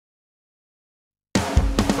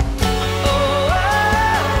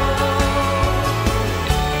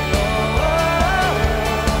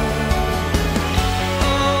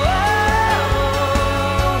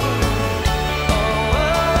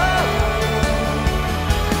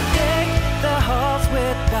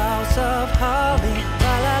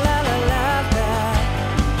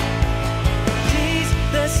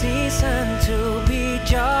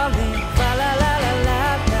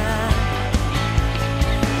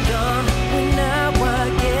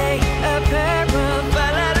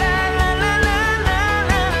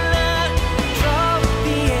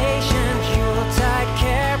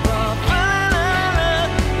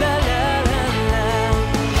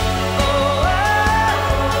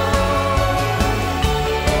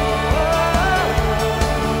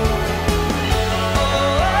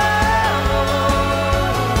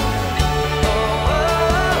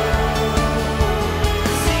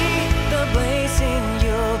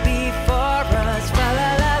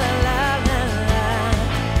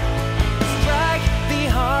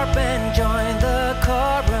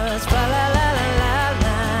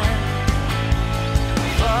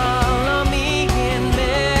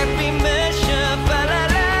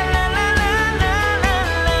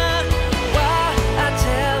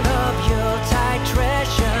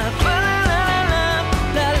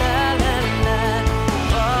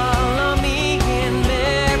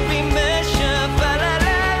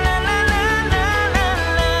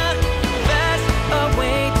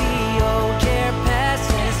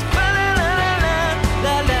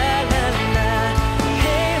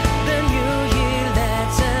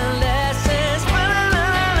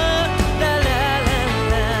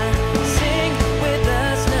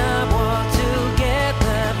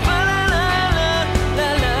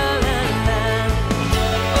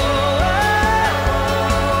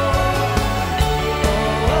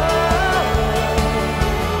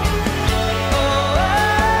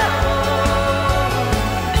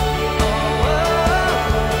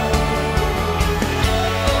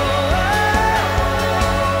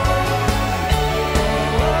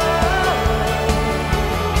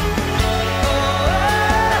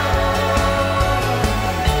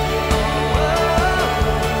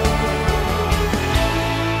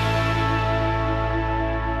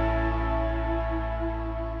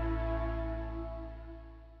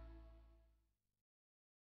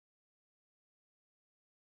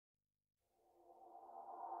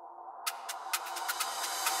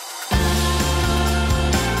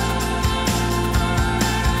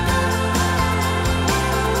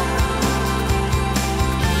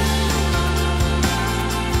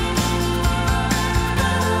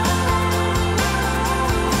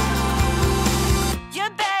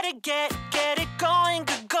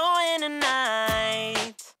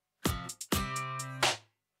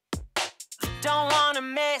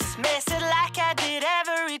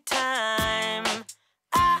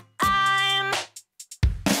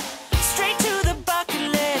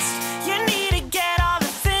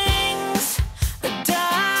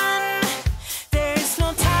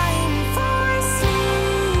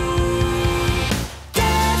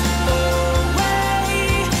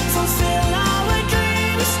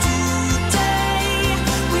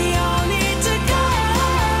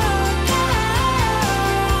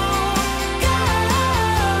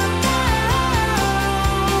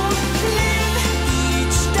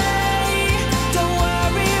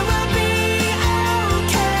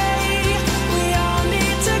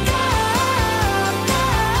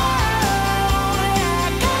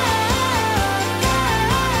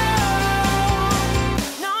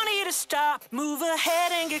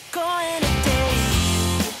ahead and get going today.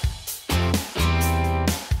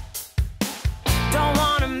 Don't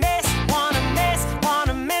wanna miss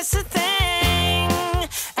a thing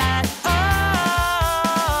at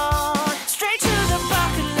all. Straight to the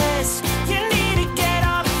bucket list. You need to get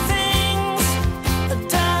all the things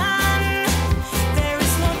done. There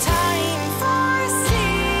is no time for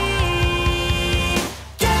sleep.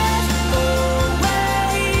 Get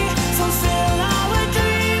away, fulfill our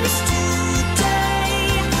dreams today.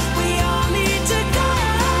 We all need to go,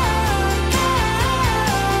 go,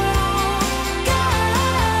 go,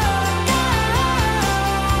 go.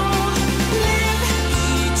 Live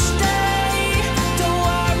each day. Don't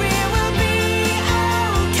worry, we'll be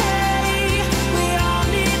okay. We all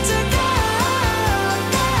need to go,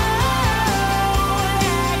 go,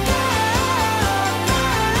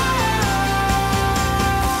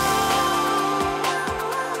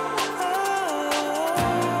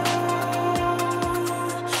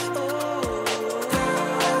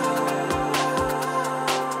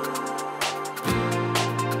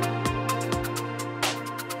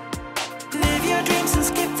 Live your dreams and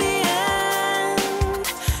skip the end.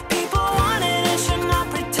 People want it and should not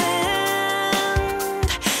pretend.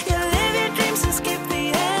 Yeah, live your dreams and skip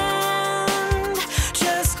the end.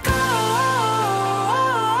 Just go.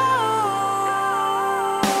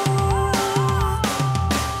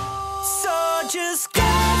 So just get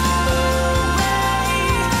away,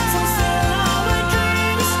 fulfill our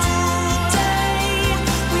dreams today.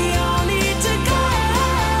 We all need to go,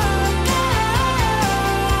 go,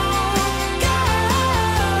 go,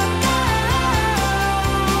 go.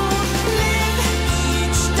 Live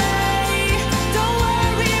each day. Don't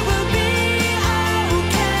worry, we'll be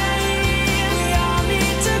okay. We all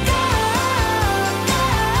need to go, go,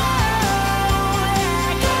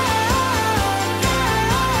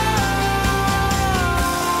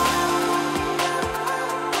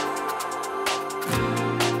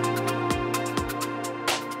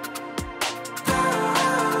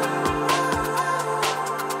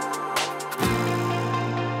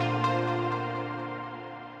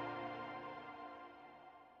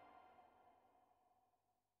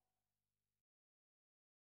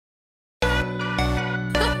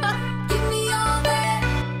 Give me all that.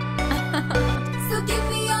 So give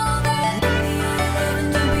me all that. Give me all your love and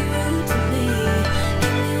don't be rude to me.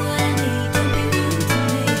 Give me what I need, don't be rude to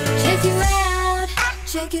me. Check you out,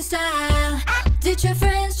 check your style. Ditch your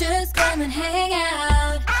friends, just come and hang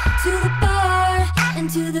out. To the bar and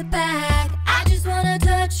to the back. I just wanna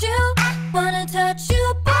touch you,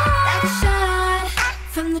 boy. Like a shot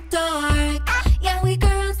from the dark. Yeah, we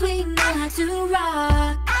girls, we know how to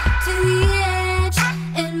rock. To the edge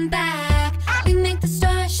and back. We make the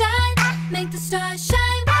stars shine, make the stars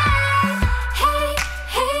shine bright. Hey,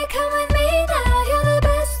 hey, come with me now. You're the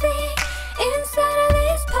best thing inside of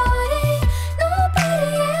this party.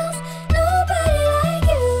 Nobody else, nobody like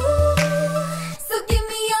you. So give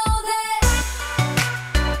me all that.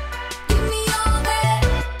 Give me all that.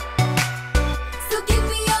 So give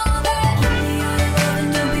me all that. Give me all your love and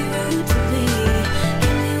don't be rude to me.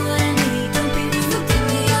 Give me what I need, don't be rude. So give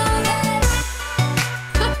me all that.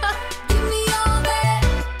 Give me all that.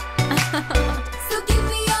 So give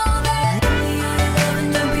me all that. Give me all your love and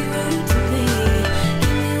don't be rude to me.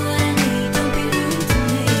 Give me what I need, don't be rude to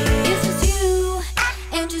me. It's just you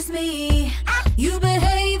and just me. You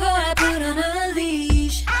behave or I put on a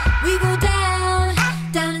leash. We go down,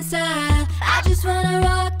 down in style. I just wanna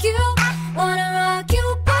rock you, boy.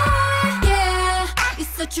 Yeah, you're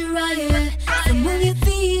such a riot. So move your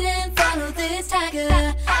feet and follow this tiger.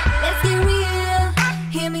 Let's get real,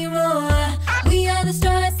 hear me roar. We are the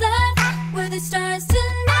stars live, we're the stars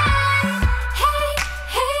tonight. Hey,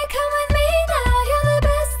 hey, come with me now. You're the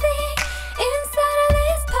best thing inside of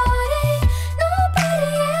this party.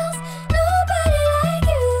 Nobody else, nobody like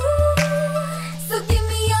you. So give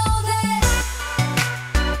me all that.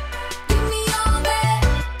 Give me all that.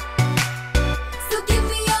 So give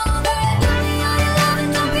me all that. Give me all your love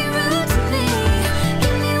and don't be rude to me.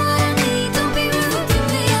 Give me what I need, don't be rude to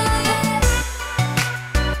me.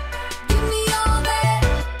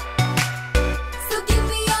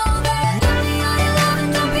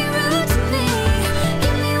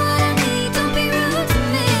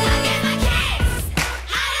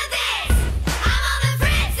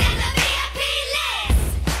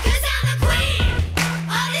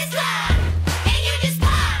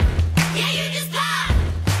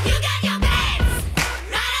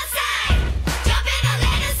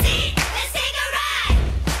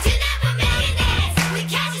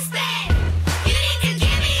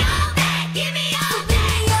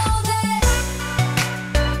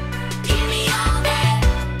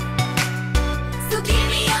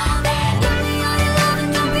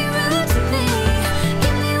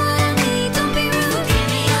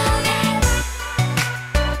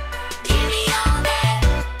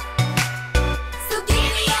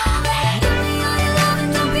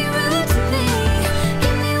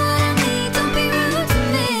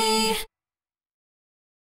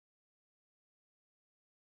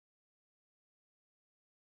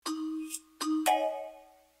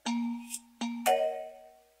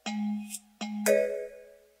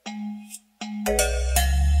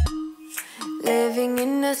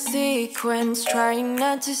 sequence, trying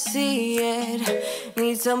not to see it.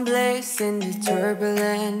 Need some bliss in the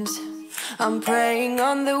turbulence. I'm praying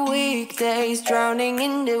on the weekdays, drowning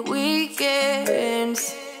in the weekends.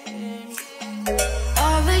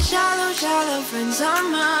 All the shallow, shallow friends are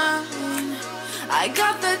mine. I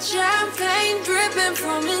got that champagne dripping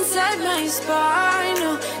from inside my spine.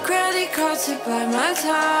 No credit cards to buy my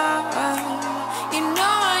time. You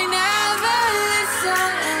know I never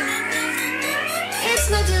listen. It's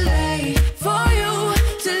not too late for you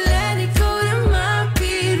to let it go to my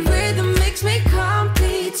beat. Rhythm makes me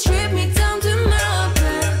complete. Strip me down to my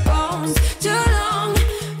bare bones. Too long,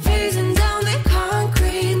 phasing down the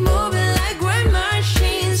concrete, moving like we're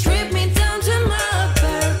machines. Strip me down to my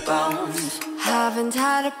bare bones. Haven't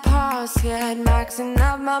had a pause yet, maxing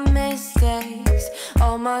out my mistakes.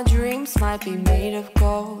 All my dreams might be made of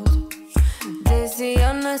gold. Dizzy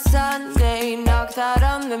on a Sunday, knocked out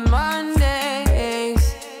on the Mondays.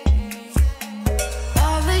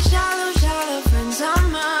 All the shallow, shallow friends are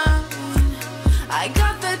mine. I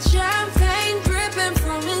got that champagne dripping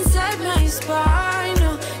from inside my spine.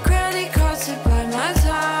 No credit cards to buy my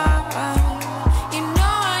time. You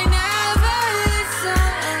know I never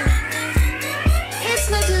listen. It's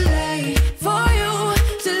not too late for you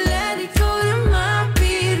to let it go to my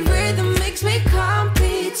beat. Rhythm makes me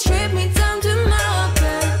complete. Strip me down to my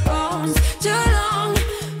bare bones. Too long,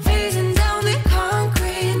 phasing down the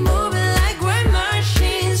concrete, moving like we're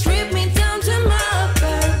machines. Strip me down to my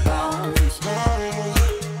bare bones.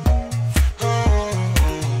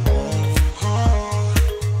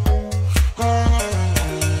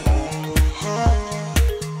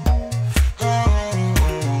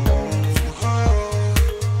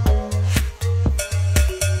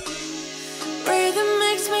 Rhythm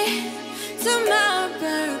makes me to my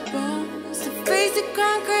bare bones. To face the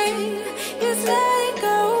concrete, just let it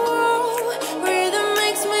go. Rhythm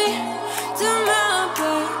makes me to my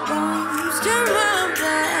bare bones. To my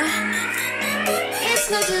bare. It's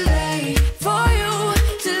not too late.